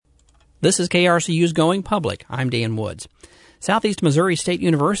This is KRCU's Going Public. I'm Dan Woods. Southeast Missouri State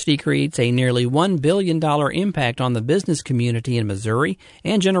University creates a nearly $1 billion impact on the business community in Missouri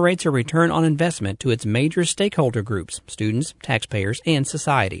and generates a return on investment to its major stakeholder groups, students, taxpayers, and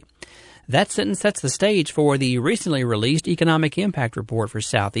society. That sentence sets the stage for the recently released Economic Impact Report for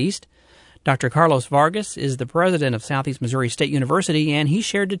Southeast. Dr. Carlos Vargas is the president of Southeast Missouri State University, and he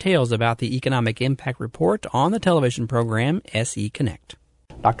shared details about the Economic Impact Report on the television program SE Connect.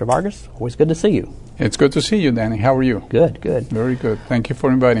 Dr. Vargas, always good to see you. It's good to see you, Danny. How are you? Good, good. Very good. Thank you for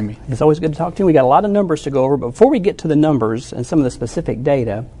inviting me. It's always good to talk to you. We got a lot of numbers to go over, but before we get to the numbers and some of the specific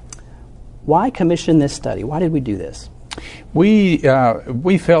data, why commission this study? Why did we do this? We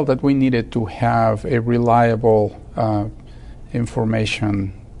felt that we needed to have a reliable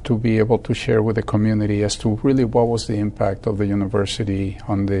information to be able to share with the community as to really what was the impact of the university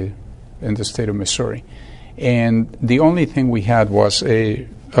in the state of Missouri. And the only thing we had was a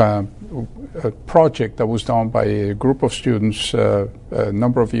project that was done by a group of students a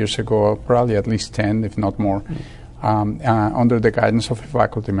number of years ago, probably at least 10, if not more, under the guidance of a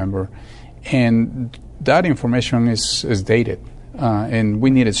faculty member. And that information is dated, and we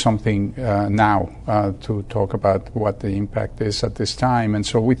needed something now to talk about what the impact is at this time. And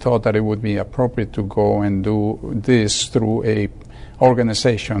so we thought that it would be appropriate to go and do this through a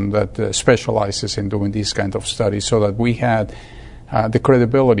organization that specializes in doing these kind of studies, so that we had the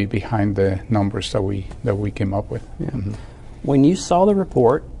credibility behind the numbers that we came up with. Yeah. Mm-hmm. When you saw the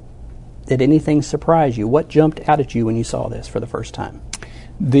report, did anything surprise you? What jumped out at you when you saw this for the first time?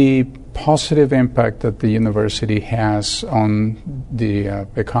 The positive impact that the university has on the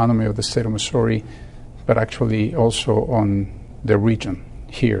economy of the state of Missouri, but actually also on the region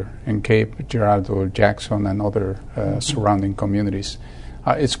here in Cape Girardeau, Jackson, and other surrounding communities.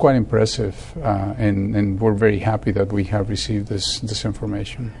 It's quite impressive, and we're very happy that we have received this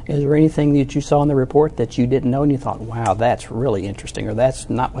information. Is there anything that you saw in the report that you didn't know and you thought, wow, that's really interesting, or that's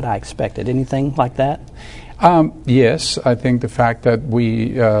not what I expected? Anything like that? Yes, I think the fact that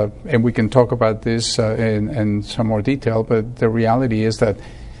and we can talk about this in some more detail, but the reality is that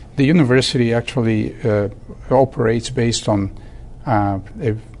the university actually operates based on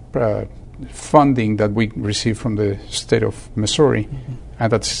funding that we receive from the state of Missouri, mm-hmm.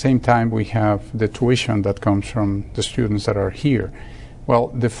 and at the same time we have the tuition that comes from the students that are here. Well,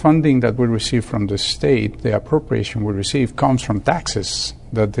 the funding that we receive from the state, the appropriation we receive, comes from taxes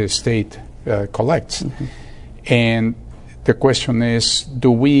that the state collects. Mm-hmm. And the question is,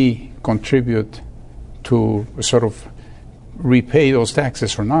 do we contribute to sort of repay those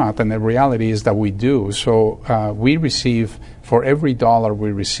taxes or not? And the reality is that we do. So we receive, for every dollar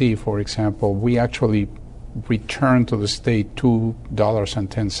we receive, for example, we actually return to the state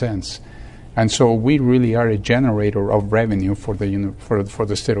 $2.10. And so we really are a generator of revenue for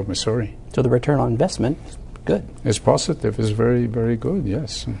the state of Missouri. So the return on investment is good. It's positive. It's very, very good,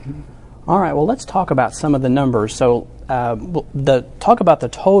 yes. Mm-hmm. All right, well, let's talk about some of the numbers. So talk about the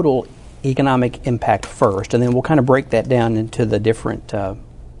total economic impact first, and then we'll kind of break that down into the different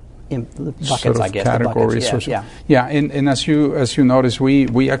buckets, sort of I guess. Categories. The buckets. Yeah. And as you notice,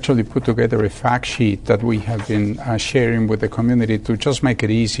 we actually put together a fact sheet that we have been sharing with the community to just make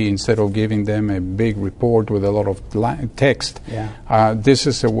it easy instead of giving them a big report with a lot of text. Yeah. This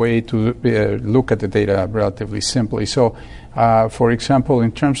is a way to look at the data relatively simply. So, for example,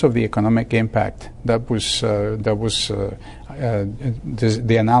 in terms of the economic impact, that was the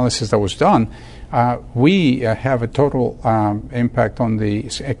analysis that was done. We have a total impact on the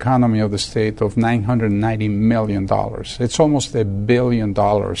economy of the state of $990 million. It's almost $1 billion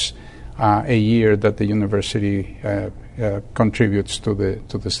a year that the university contributes to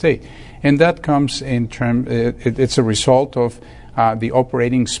the state, and that comes in it's a result of the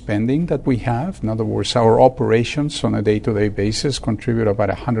operating spending that we have. In other words, our operations on a day-to-day basis contribute about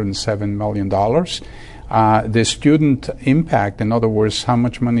 $107 million. The student impact, in other words, how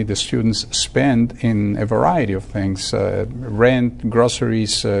much money the students spend in a variety of things, rent,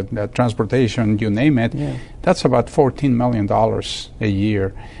 groceries, transportation, you name it, that's about $14 million a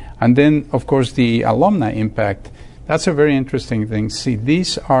year. And then, of course, the alumni impact, that's a very interesting thing. See,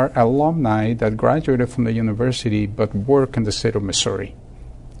 these are alumni that graduated from the university but work in the state of Missouri.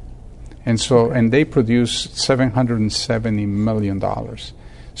 And so, and they produce $770 million.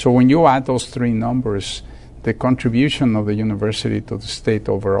 So when you add those three numbers, the contribution of the university to the state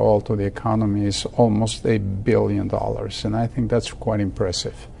overall, to the economy, is almost $1 billion. And I think that's quite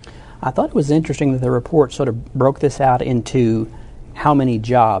impressive. I thought it was interesting that the report sort of broke this out into how many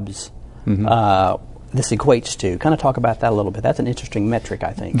jobs this equates to. Kind of talk about that a little bit. That's an interesting metric,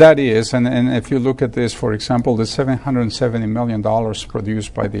 I think. That is, and if you look at this, for example, the $770 million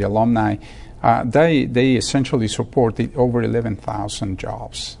produced by the alumni, they essentially support over 11,000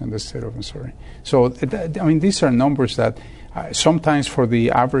 jobs in the state of Missouri. So, these are numbers that sometimes for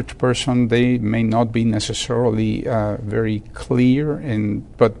the average person, they may not be necessarily very clear,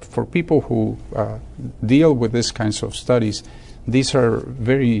 but for people who deal with these kinds of studies, these are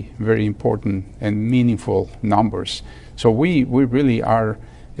very, very important and meaningful numbers. So we really are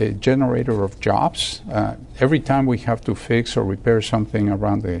a generator of jobs. Every time we have to fix or repair something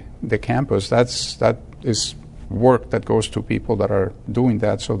around the campus, that is work that goes to people that are doing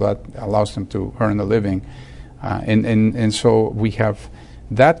that, so that allows them to earn a living. And so we have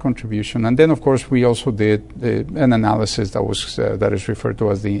that contribution. And then, of course, we also did an analysis that is referred to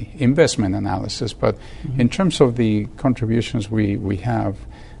as the investment analysis. But in terms of the contributions we have,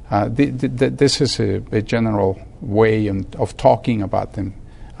 this is a general way of talking about them.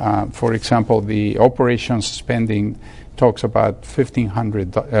 For example, the operations spending talks about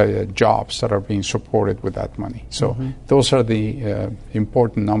 1,500 jobs that are being supported with that money. So those are the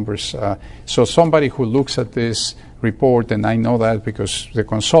important numbers. So somebody who looks at this report, and I know that because the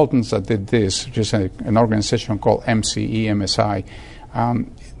consultants that did this, which is an organization called MSI,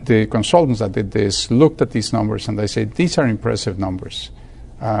 the consultants that did this looked at these numbers and they said, these are impressive numbers.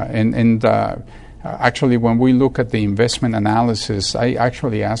 Actually, when we look at the investment analysis, I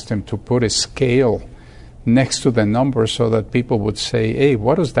actually asked them to put a scale next to the number so that people would say, hey,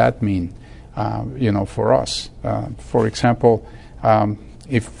 what does that mean, for us? For example,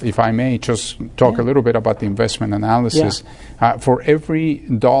 if I may just talk a little bit about the investment analysis, for every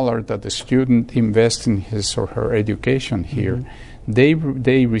dollar that the student invests in his or her education here, they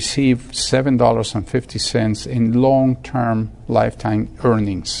receive $7.50 in long-term lifetime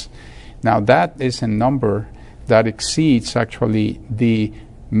earnings. Now, that is a number that exceeds actually the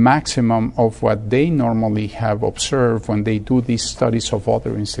maximum of what they normally have observed when they do these studies of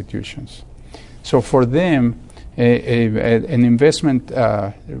other institutions. So for them, an investment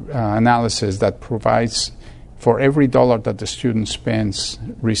analysis that provides for every dollar that the student spends,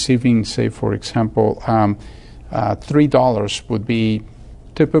 receiving, say, for example, $3 would be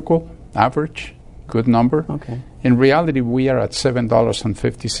typical, average, good number. Okay. In reality, we are at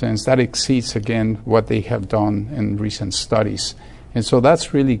 $7.50. That exceeds, again, what they have done in recent studies. And so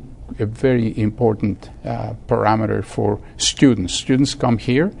that's really a very important parameter for students. Students come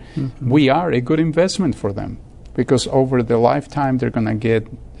here. We are a good investment for them because over the lifetime, they're going to get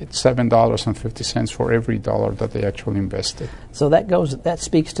 $7.50 for every dollar that they actually invested. So that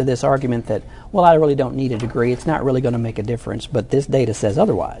speaks to this argument that, well, I really don't need a degree. It's not really going to make a difference, but this data says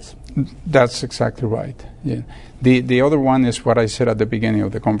otherwise. That's exactly right. Yeah. The other one is what I said at the beginning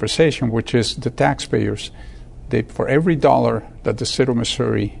of the conversation, which is the taxpayers. For every dollar that the state of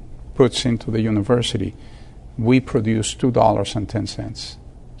Missouri puts into the university, we produce $2.10.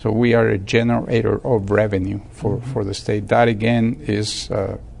 So we are a generator of revenue for the state. That, again, is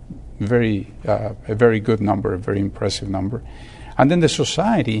a very good number, a very impressive number. And then the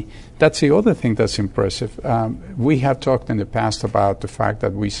society, that's the other thing that's impressive. We have talked in the past about the fact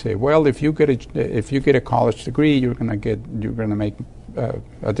that we say, well, if you get a college degree, you're going to make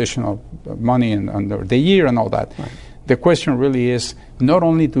additional money under the year and all that. Right. The question really is, not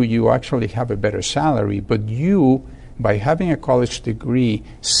only do you actually have a better salary, but you, by having a college degree,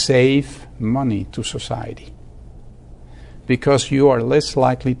 save money to society. Because you are less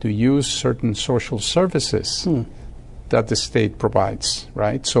likely to use certain social services that the state provides,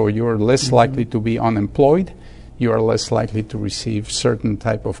 right? So you're less likely to be unemployed. You are less likely to receive certain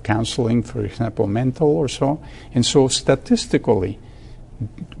type of counseling, for example, mental or so. And so statistically,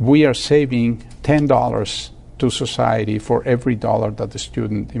 we are saving $10 to society for every dollar that the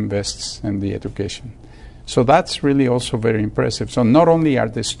student invests in the education. So that's really also very impressive. So not only are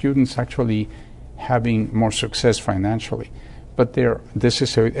the students actually having more success financially, but this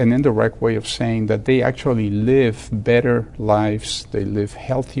is an indirect way of saying that they actually live better lives, they live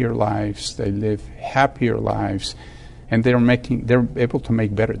healthier lives, they live happier lives, and they're able to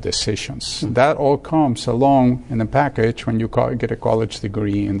make better decisions. That all comes along in a package when you get a college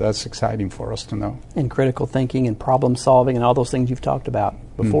degree, and that's exciting for us to know. And critical thinking and problem solving and all those things you've talked about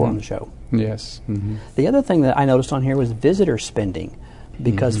before on the show. Yes. The other thing that I noticed on here was visitor spending,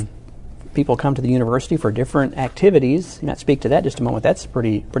 because people come to the university for different activities. You might speak to that just a moment. That's a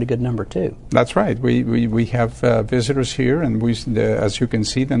pretty good number too. That's right. We have visitors here, and as you can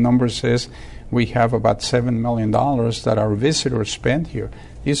see, the number says we have about $7 million that our visitors spend here.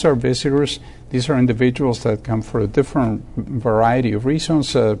 These are visitors. These are individuals that come for a different variety of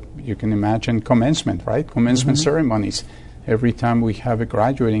reasons. You can imagine commencement, right? Commencement ceremonies. Every time we have a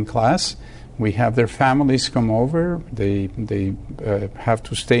graduating class, we have their families come over. They have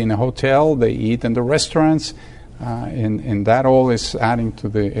to stay in a hotel. They eat in the restaurants, and that all is adding to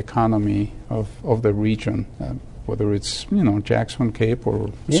the economy of the region, whether it's Jackson, Cape, or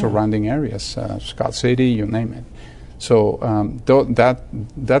surrounding areas, Scott City, you name it. So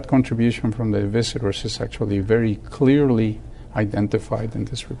that contribution from the visitors is actually very clearly identified in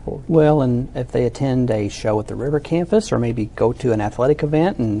this report. Well, and if they attend a show at the River Campus or maybe go to an athletic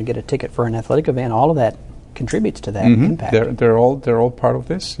event and get a ticket for an athletic event, all of that contributes to that impact. They're all part of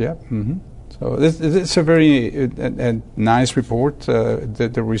this, yeah. So it's a very a nice report.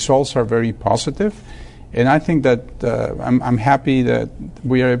 The results are very positive. And I think that I'm happy that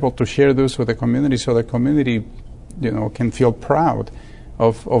we are able to share this with the community so the community can feel proud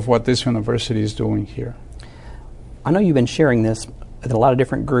of what this university is doing here. I know you've been sharing this with a lot of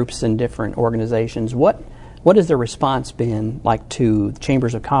different groups and different organizations. What has the response been like to the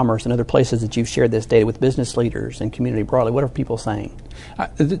Chambers of Commerce and other places that you've shared this data with business leaders and community broadly? What are people saying?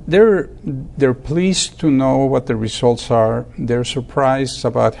 They're pleased to know what the results are. They're surprised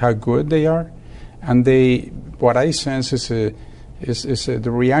about how good they are, and what I sense is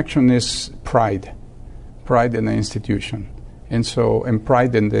the reaction is pride in the institution, and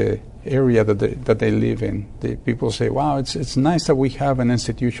pride in the area that they live in. The people say, wow, it's nice that we have an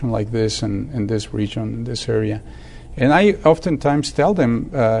institution like this in this region, in this area. And I oftentimes tell them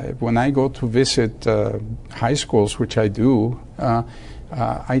when I go to visit high schools, which I do,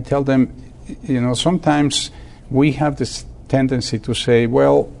 I tell them, sometimes we have this tendency to say,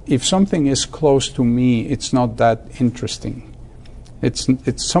 well, if something is close to me, it's not that interesting.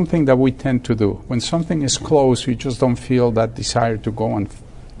 It's something that we tend to do. When something is close, you just don't feel that desire to go and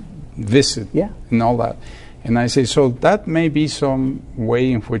visit and all that. And I say, so that may be some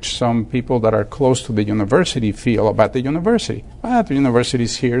way in which some people that are close to the university feel about the university. The university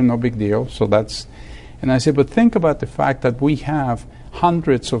is here, no big deal. And I say, but think about the fact that we have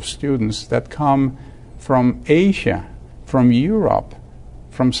hundreds of students that come from Asia, from Europe,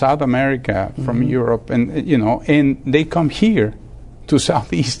 from South America, from Europe, and they come here to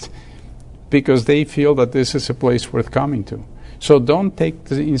Southeast because they feel that this is a place worth coming to. So don't take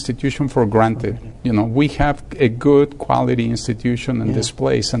the institution for granted. We have a good quality institution in this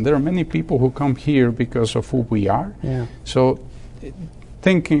place, and there are many people who come here because of who we are. So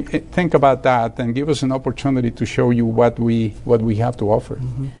think about that and give us an opportunity to show you what we have to offer.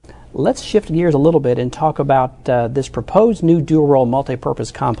 Let's shift gears a little bit and talk about this proposed new dual-role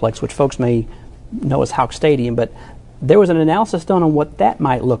multipurpose complex, which folks may know as Houck Stadium, but there was an analysis done on what that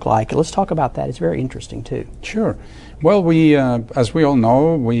might look like. Let's talk about that. It's very interesting, too. Sure. Well, we, as we all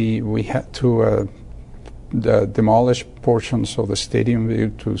know, we had to demolish portions of the stadium due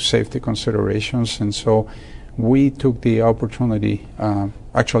to safety considerations, and so we took the opportunity,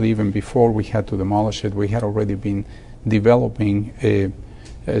 actually even before we had to demolish it, we had already been developing a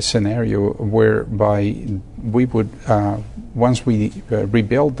scenario whereby we would, once we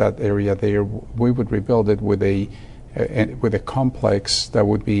rebuild that area there, we would rebuild it with a complex that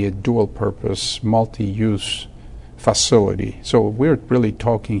would be a dual-purpose, multi-use facility. So we're really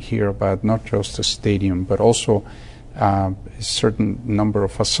talking here about not just a stadium, but also a certain number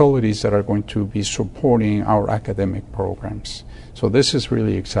of facilities that are going to be supporting our academic programs. So this is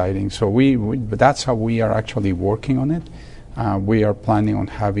really exciting. So that's how we are actually working on it. We are planning on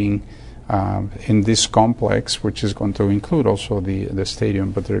having in this complex, which is going to include also the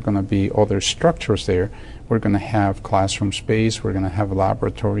stadium, but there are going to be other structures there. We're going to have classroom space, we're going to have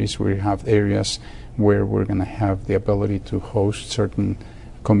laboratories, we have areas where we're going to have the ability to host certain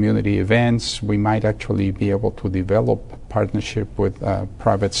community events. We might actually be able to develop partnership with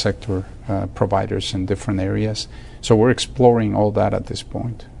private sector providers in different areas. So we're exploring all that at this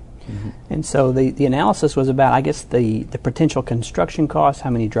point. And so the analysis was about, I guess, the potential construction costs, how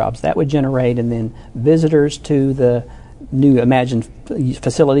many jobs that would generate, and then visitors to the new imagined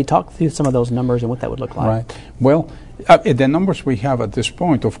facility. Talk through some of those numbers and what that would look like. Right. Well, the numbers we have at this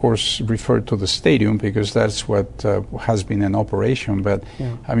point, of course, refer to the stadium because that's what has been in operation. But,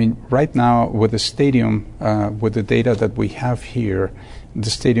 I mean, right now with the stadium, with the data that we have here, the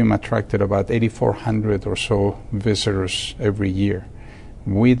stadium attracted about 8,400 or so visitors every year.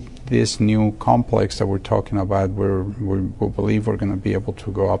 with this new complex that we're talking about, we believe we're going to be able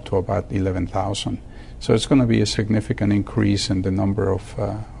to go up to about 11,000. So it's going to be a significant increase in the number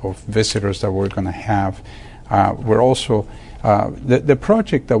of visitors that we're going to have. We're also, the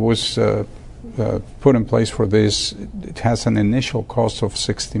project that was put in place for this, it has an initial cost of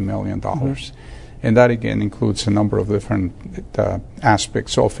 $60 million. Mm-hmm. And that, again, includes a number of different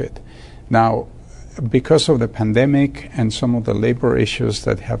aspects of it. Now, because of the pandemic and some of the labor issues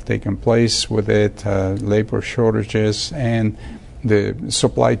that have taken place with it, labor shortages and the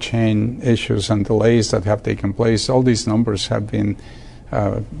supply chain issues and delays that have taken place, all these numbers have been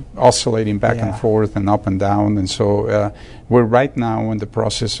oscillating back and forth and up and down. And so we're right now in the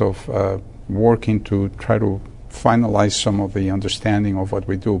process of working to try to finalize some of the understanding of what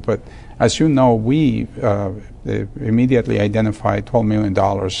we do. But as you know, we immediately identified $12 million,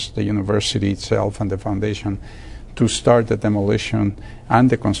 the university itself and the foundation, to start the demolition and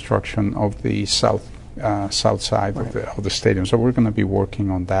the construction of the south side of the stadium. So we're going to be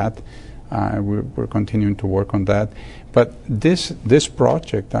working on that. We're continuing to work on that. But this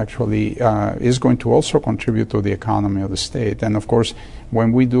project actually is going to also contribute to the economy of the state. And of course,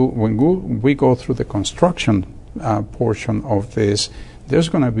 when we go through the construction portion of this, there's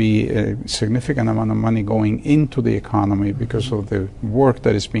going to be a significant amount of money going into the economy because of the work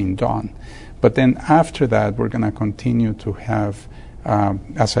that is being done. But then after that, we're going to continue to have,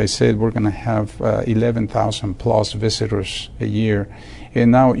 as I said, we're going to have 11,000 plus visitors a year.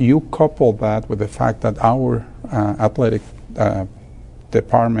 And now you couple that with the fact that our athletic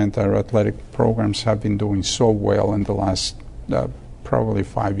department, our athletic programs have been doing so well in the last probably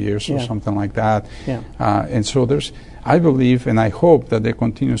 5 years or something like that. Yeah. And so I believe and I hope that there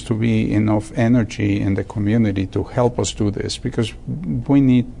continues to be enough energy in the community to help us do this, because we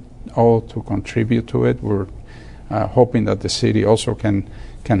need all to contribute to it. We're hoping that the city also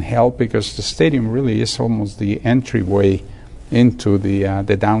can help, because the stadium really is almost the entryway into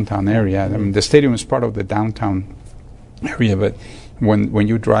the downtown area. I mean, the stadium is part of the downtown area, but when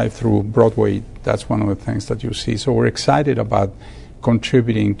you drive through Broadway, that's one of the things that you see. So we're excited about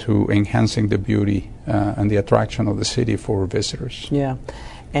contributing to enhancing the beauty and the attraction of the city for visitors. Yeah.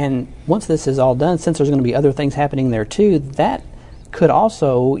 And once this is all done, since there's going to be other things happening there too, that could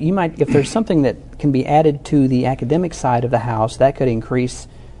also, if there's something that can be added to the academic side of the house, that could increase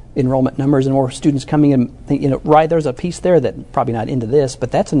enrollment numbers and more students coming in. Right, there's a piece there that probably not into this,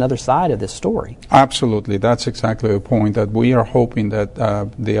 but that's another side of this story. Absolutely. That's exactly the point, that we are hoping that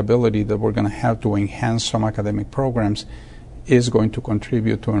the ability that we're going to have to enhance some academic programs is going to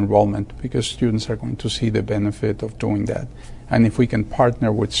contribute to enrollment, because students are going to see the benefit of doing that. And if we can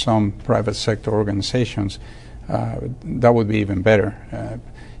partner with some private sector organizations, that would be even better.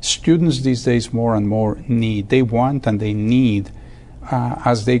 Students these days more and more they want and they need,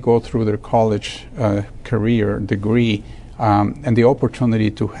 as they go through their college career degree, and the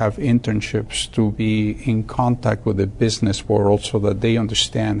opportunity to have internships, to be in contact with the business world so that they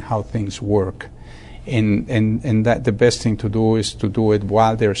understand how things work. And that the best thing to do is to do it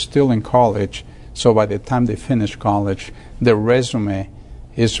while they're still in college, so by the time they finish college, their resume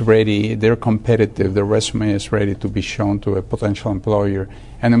is ready, they're competitive, their resume is ready to be shown to a potential employer.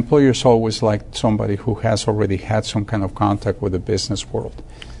 And employers always like somebody who has already had some kind of contact with the business world.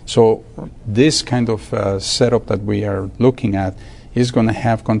 So this kind of setup that we are looking at is going to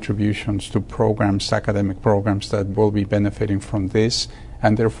have contributions to programs, academic programs, that will be benefiting from this,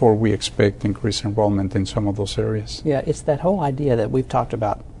 and therefore we expect increased enrollment in some of those areas. Yeah, it's that whole idea that we've talked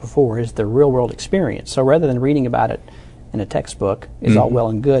about before, is the real-world experience. So rather than reading about it in a textbook is all well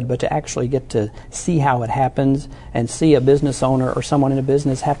and good, but to actually get to see how it happens and see a business owner or someone in a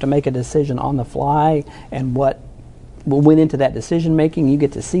business have to make a decision on the fly, and what went into that decision making, you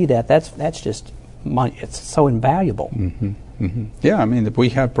get to see that. That's just money. It's so invaluable. Mm-hmm. Mm-hmm. Yeah, I mean, we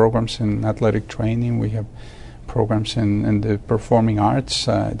have programs in athletic training. We have programs in the performing arts.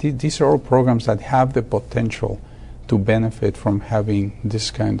 These are all programs that have the potential to benefit from having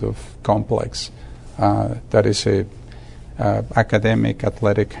this kind of complex that is a academic,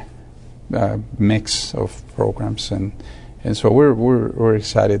 athletic mix of programs, and so we're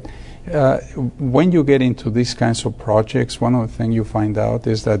excited. When you get into these kinds of projects, one of the things you find out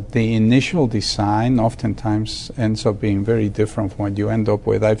is that the initial design oftentimes ends up being very different from what you end up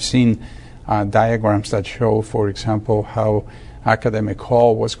with. I've seen diagrams that show, for example, how Academic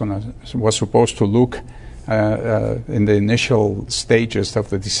Hall was supposed to look in the initial stages of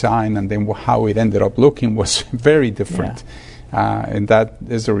the design, and then how it ended up looking was very different. Yeah. And that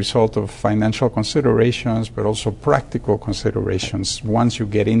is the result of financial considerations, but also practical considerations. Once you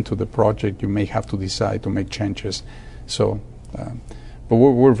get into the project, you may have to decide to make changes. So, But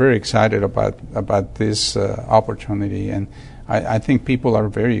we're very excited about this opportunity, and I think people are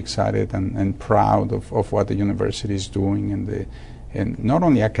very excited and proud of what the university is doing, and not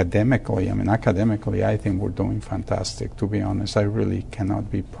only academically. I mean, academically, I think we're doing fantastic. To be honest, I really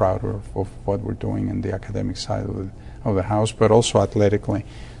cannot be prouder of what we're doing in the academic side of the house, but also athletically.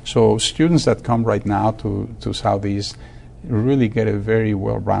 So students that come right now to Southeast really get a very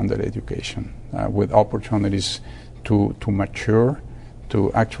well-rounded education with opportunities to mature, to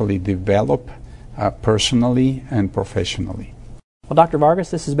actually develop personally and professionally. Well, Dr.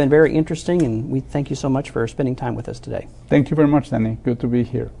 Vargas, this has been very interesting, and we thank you so much for spending time with us today. Thank you very much, Danny. Good to be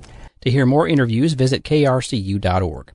here. To hear more interviews, visit krcu.org.